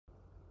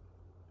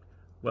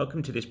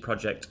Welcome to this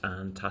project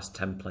and task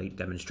template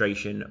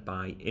demonstration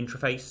by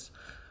Interface.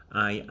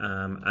 I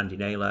am Andy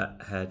Naylor,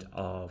 Head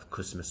of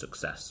Customer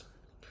Success.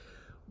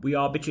 We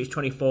are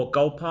Bitrix24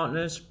 Gold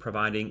Partners,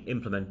 providing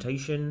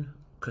implementation,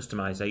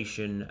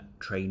 customization,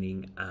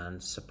 training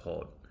and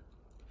support.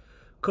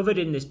 Covered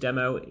in this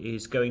demo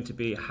is going to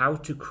be how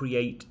to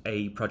create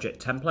a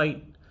project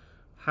template,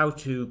 how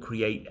to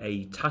create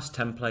a task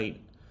template,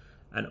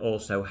 and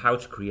also how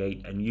to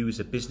create and use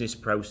a business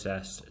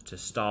process to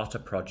start a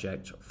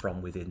project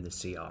from within the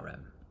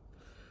CRM.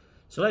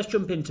 So let's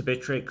jump into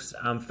Bitrix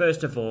and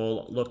first of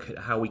all look at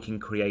how we can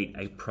create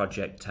a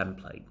project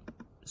template.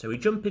 So we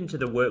jump into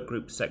the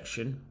workgroup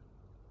section,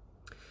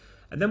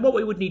 and then what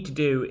we would need to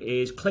do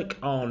is click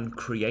on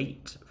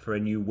create for a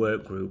new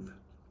workgroup,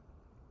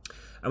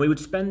 and we would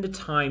spend the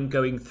time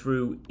going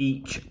through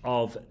each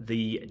of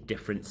the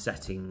different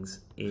settings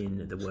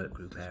in the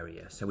workgroup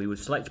area. So we would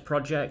select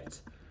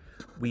project.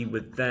 We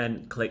would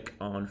then click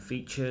on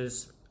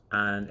features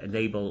and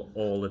enable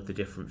all of the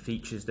different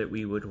features that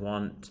we would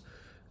want,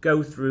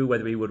 go through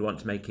whether we would want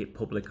to make it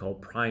public or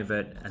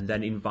private, and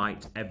then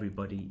invite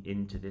everybody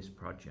into this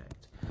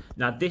project.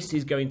 Now this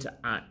is going to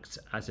act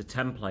as a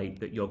template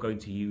that you're going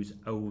to use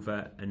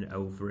over and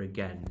over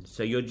again.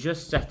 So you're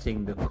just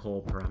setting the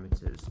core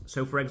parameters.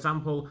 So for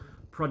example,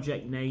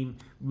 project name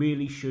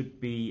really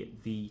should be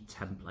the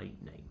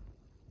template name.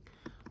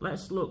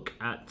 Let's look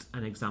at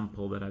an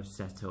example that I've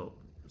set up.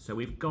 So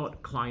we've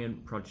got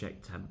client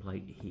project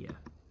template here.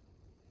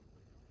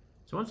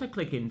 So once I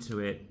click into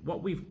it,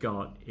 what we've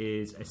got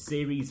is a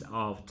series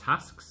of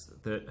tasks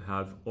that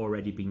have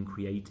already been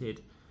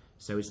created.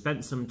 So we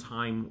spent some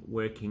time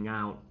working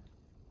out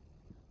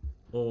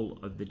all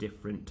of the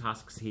different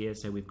tasks here.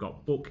 So we've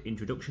got book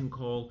introduction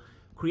call,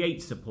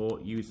 create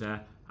support user,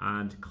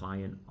 and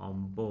client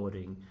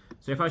onboarding.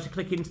 So if I was to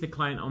click into the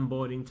client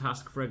onboarding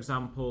task, for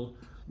example,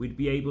 we'd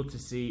be able to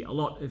see a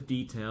lot of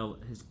detail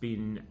has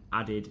been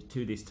added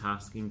to this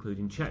task,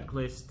 including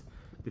checklist,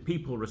 the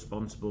people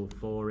responsible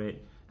for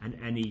it, and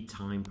any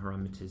time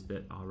parameters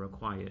that are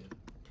required.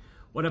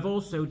 What I've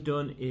also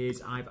done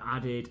is I've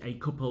added a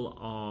couple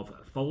of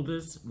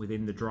folders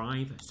within the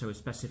drive, so a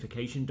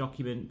specification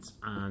document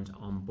and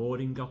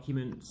onboarding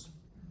documents.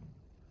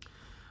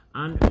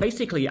 And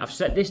basically I've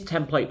set this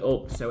template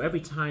up so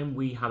every time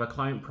we have a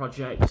client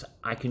project,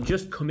 I can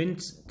just come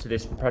into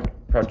this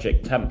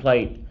project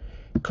template,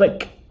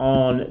 click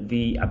on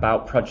the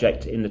About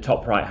Project in the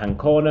top right hand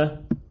corner,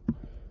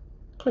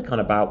 click on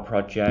About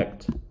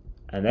Project,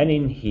 and then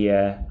in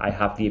here I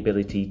have the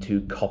ability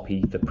to copy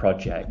the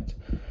project.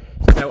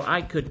 So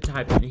I could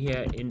type in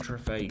here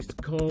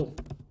Interface call,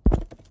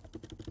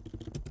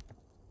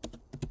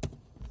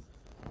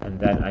 and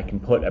then I can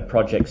put a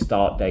project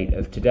start date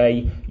of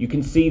today. You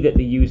can see that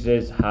the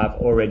users have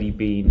already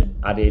been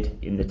added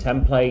in the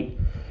template,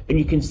 and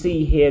you can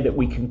see here that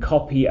we can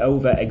copy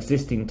over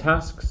existing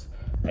tasks,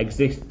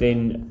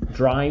 existing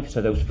drive,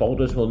 so those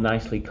folders will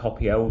nicely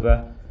copy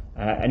over,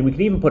 and we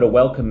can even put a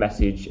welcome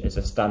message as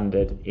a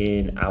standard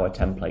in our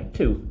template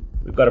too.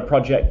 We've got a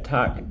project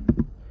tag.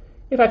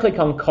 If I click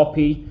on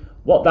copy,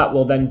 what that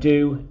will then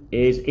do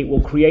is it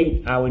will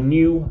create our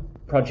new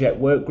project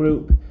work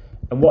group,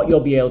 and what you'll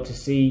be able to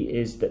see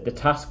is that the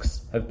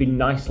tasks have been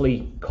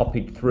nicely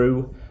copied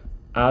through,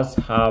 as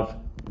have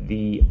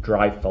the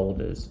drive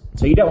folders.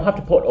 So you don't have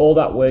to put all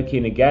that work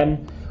in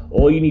again.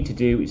 All you need to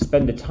do is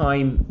spend the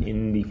time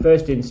in the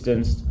first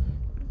instance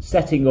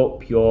setting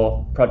up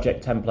your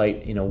project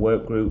template in a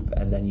work group,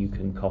 and then you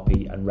can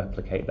copy and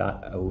replicate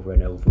that over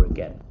and over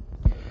again.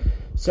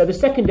 So the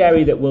second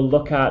area that we'll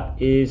look at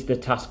is the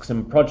tasks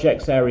and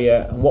projects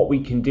area, and what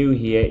we can do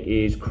here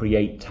is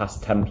create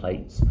task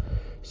templates.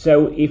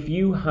 So if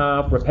you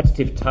have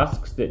repetitive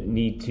tasks that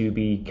need to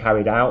be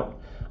carried out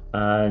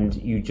and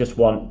you just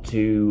want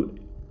to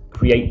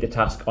create the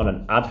task on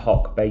an ad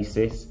hoc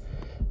basis,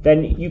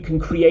 then you can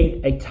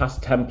create a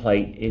task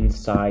template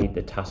inside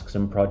the tasks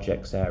and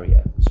projects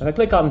area. So if I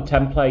click on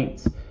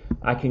templates,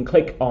 I can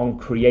click on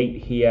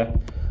create here,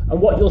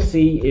 and what you'll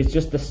see is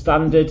just the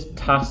standard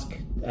task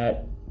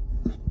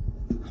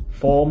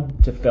form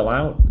to fill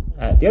out.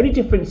 The only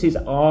differences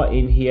are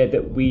in here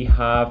that we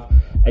have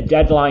a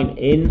deadline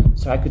in,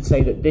 so I could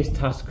say that this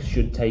task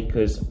should take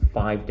us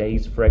 5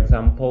 days, for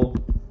example.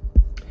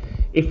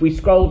 If we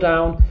scroll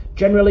down,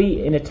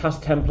 generally in a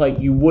task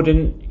template you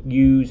wouldn't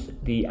use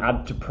the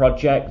add to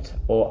project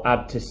or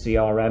add to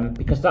CRM,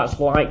 because that's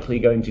likely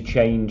going to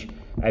change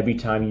every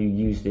time you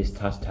use this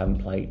task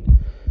template.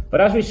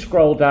 But as we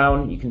scroll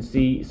down, you can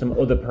see some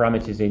other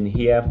parameters in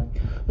here.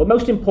 But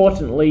most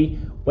importantly,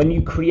 when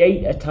you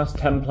create a task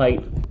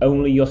template,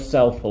 only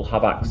yourself will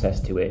have access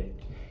to it.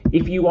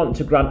 If you want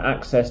to grant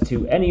access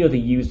to any other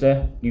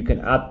user, you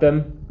can add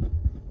them.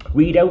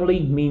 Read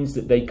only means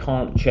that they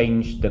can't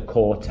change the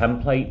core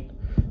template.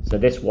 So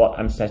this is what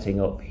I'm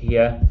setting up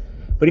here.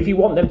 But if you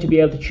want them to be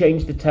able to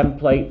change the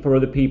template for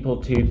other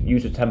people to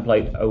use a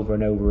template over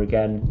and over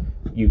again,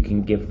 you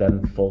can give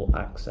them full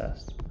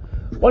access.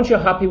 Once you're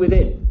happy with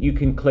it, you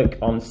can click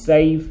on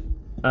save,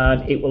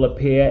 and it will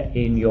appear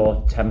in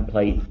your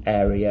template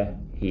area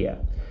here.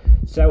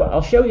 So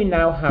I'll show you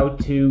now how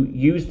to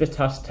use the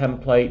task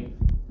template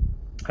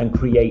and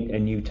create a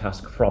new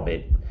task from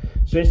it.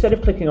 So instead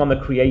of clicking on the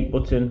create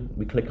button,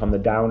 we click on the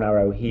down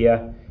arrow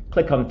here,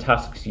 click on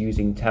tasks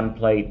using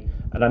template,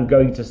 and I'm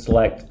going to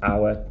select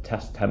our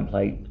task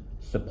template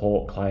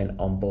support client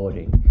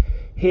onboarding.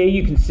 Here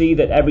you can see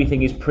that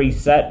everything is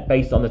preset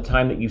based on the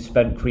time that you've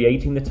spent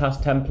creating the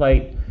task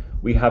template.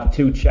 We have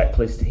two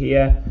checklists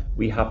here.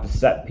 We have the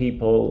set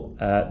people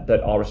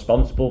that are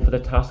responsible for the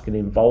task and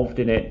involved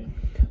in it,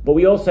 but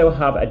we also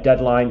have a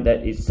deadline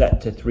that is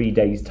set to 3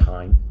 days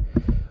time.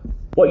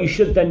 What you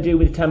should then do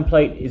with the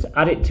template is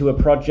add it to a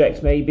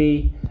project,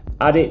 maybe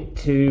add it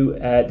to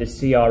the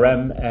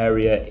CRM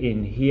area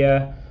in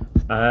here,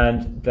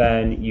 and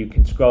then you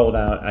can scroll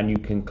down and you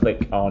can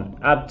click on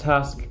add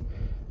task.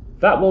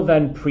 That will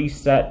then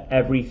preset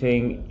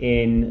everything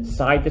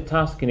inside the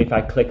task, and if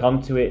I click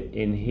onto it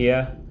in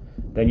here,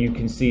 then you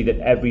can see that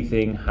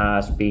everything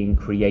has been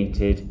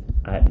created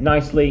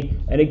nicely.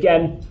 And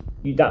again,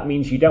 that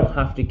means you don't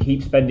have to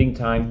keep spending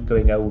time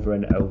going over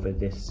and over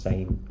this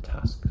same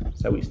task.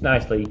 So it's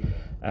nicely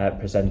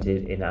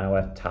presented in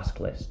our task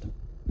list.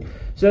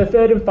 So the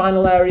third and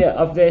final area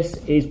of this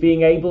is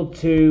being able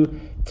to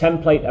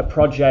template a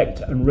project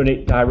and run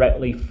it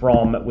directly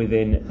from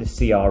within the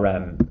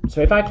CRM.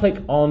 So if I click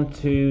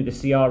onto the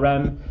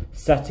CRM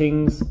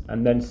settings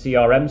and then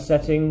CRM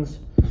settings,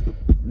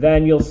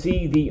 then you'll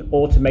see the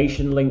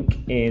automation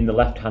link in the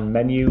left-hand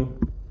menu.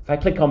 If I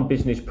click on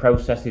business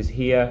processes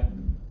here,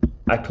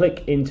 I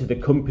click into the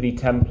company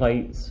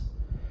templates,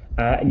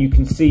 and you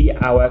can see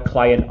our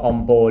client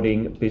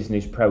onboarding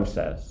business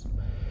process.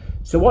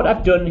 So what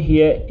I've done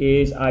here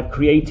is I've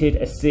created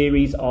a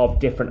series of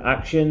different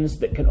actions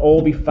that can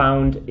all be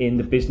found in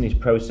the business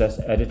process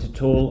editor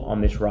tool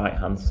on this right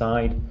hand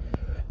side.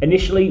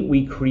 Initially,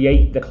 we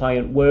create the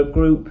client work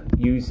group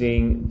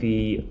using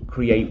the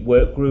create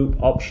work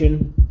group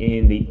option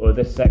in the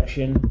other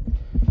section.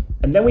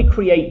 And then we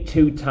create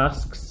two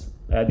tasks,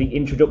 the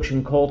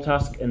introduction call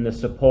task and the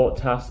support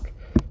task.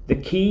 The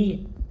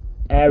key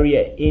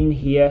area in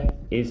here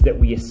is that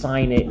we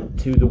assign it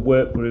to the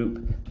work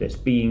group that's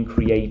being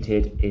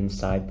created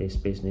inside this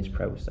business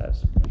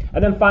process.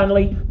 And then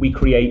finally, we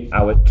create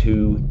our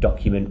two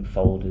document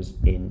folders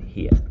in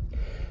here.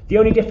 The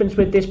only difference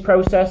with this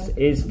process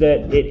is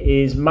that it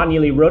is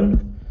manually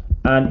run,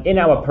 and in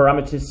our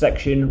parameters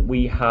section,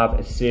 we have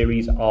a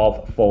series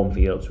of form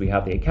fields. We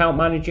have the account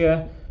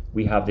manager,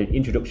 we have the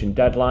introduction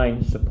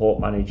deadline, support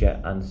manager,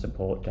 and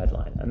support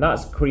deadline. And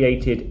that's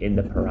created in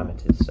the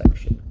parameters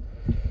section.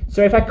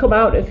 So if I come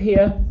out of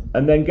here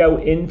and then go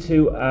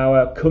into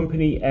our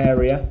company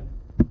area,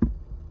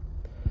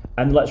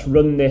 and let's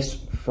run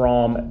this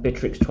from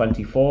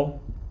Bitrix24,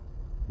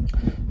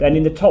 then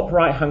in the top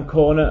right hand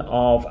corner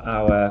of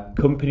our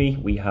company,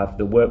 we have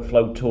the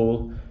workflow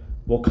tool.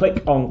 We'll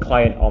click on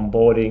client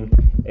onboarding,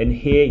 and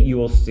here you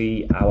will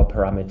see our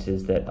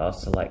parameters that are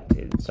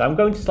selected. So I'm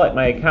going to select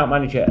my account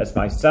manager as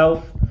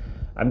myself.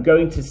 I'm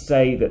going to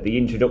say that the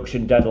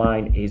introduction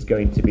deadline is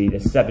going to be the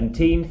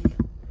 17th.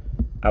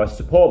 Our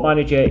support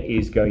manager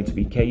is going to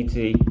be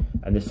Katie,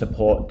 and the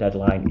support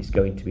deadline is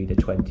going to be the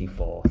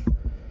 24th.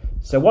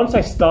 So once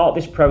I start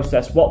this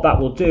process, what that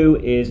will do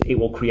is it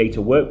will create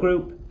a work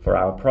group for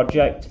our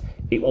project.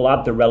 It will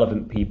add the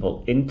relevant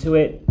people into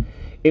it.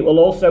 It will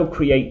also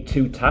create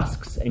two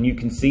tasks, and you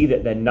can see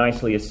that they're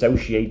nicely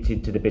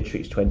associated to the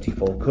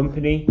Bitrix24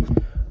 company.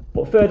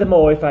 But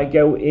furthermore, if I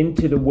go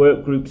into the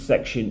work group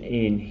section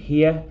in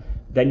here,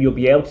 then you'll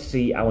be able to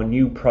see our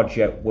new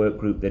project work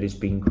group that is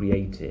being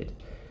created.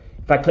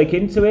 If I click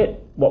into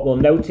it, what we'll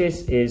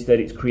notice is that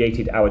it's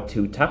created our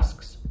two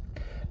tasks.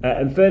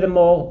 And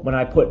furthermore, when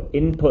I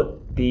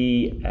input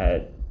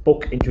the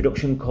book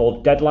introduction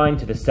called deadline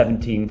to the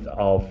 17th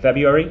of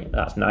February,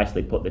 that's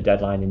nicely put the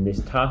deadline in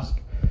this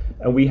task.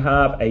 And we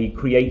have a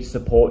create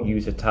support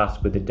user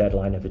task with the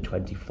deadline of the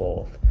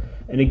 24th.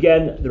 And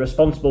again, the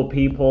responsible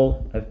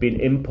people have been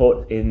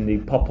input in the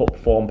pop-up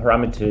form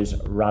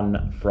parameters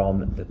run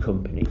from the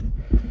company.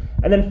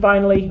 And then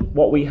finally,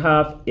 what we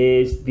have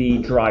is the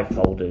drive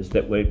folders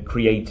that were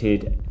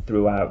created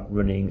throughout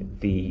running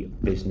the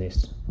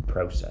business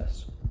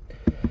process.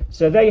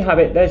 So there you have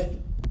it. There's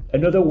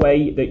another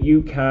way that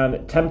you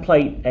can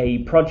template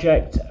a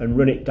project and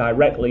run it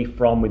directly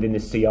from within the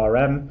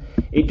CRM.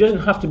 It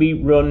doesn't have to be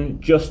run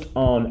just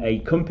on a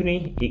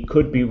company. It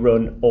could be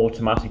run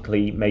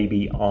automatically,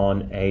 maybe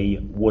on a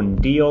one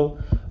deal,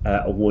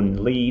 a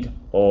one lead,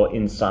 or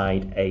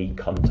inside a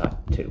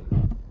contact too.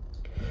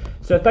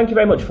 So thank you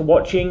very much for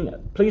watching.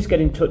 Please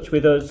get in touch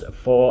with us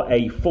for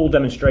a full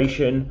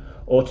demonstration,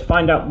 or to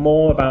find out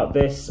more about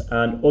this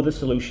and other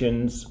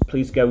solutions,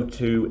 please go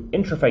to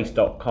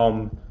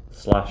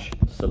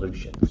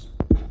intraface.com/solutions.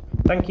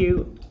 Thank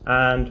you,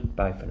 and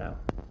bye for now.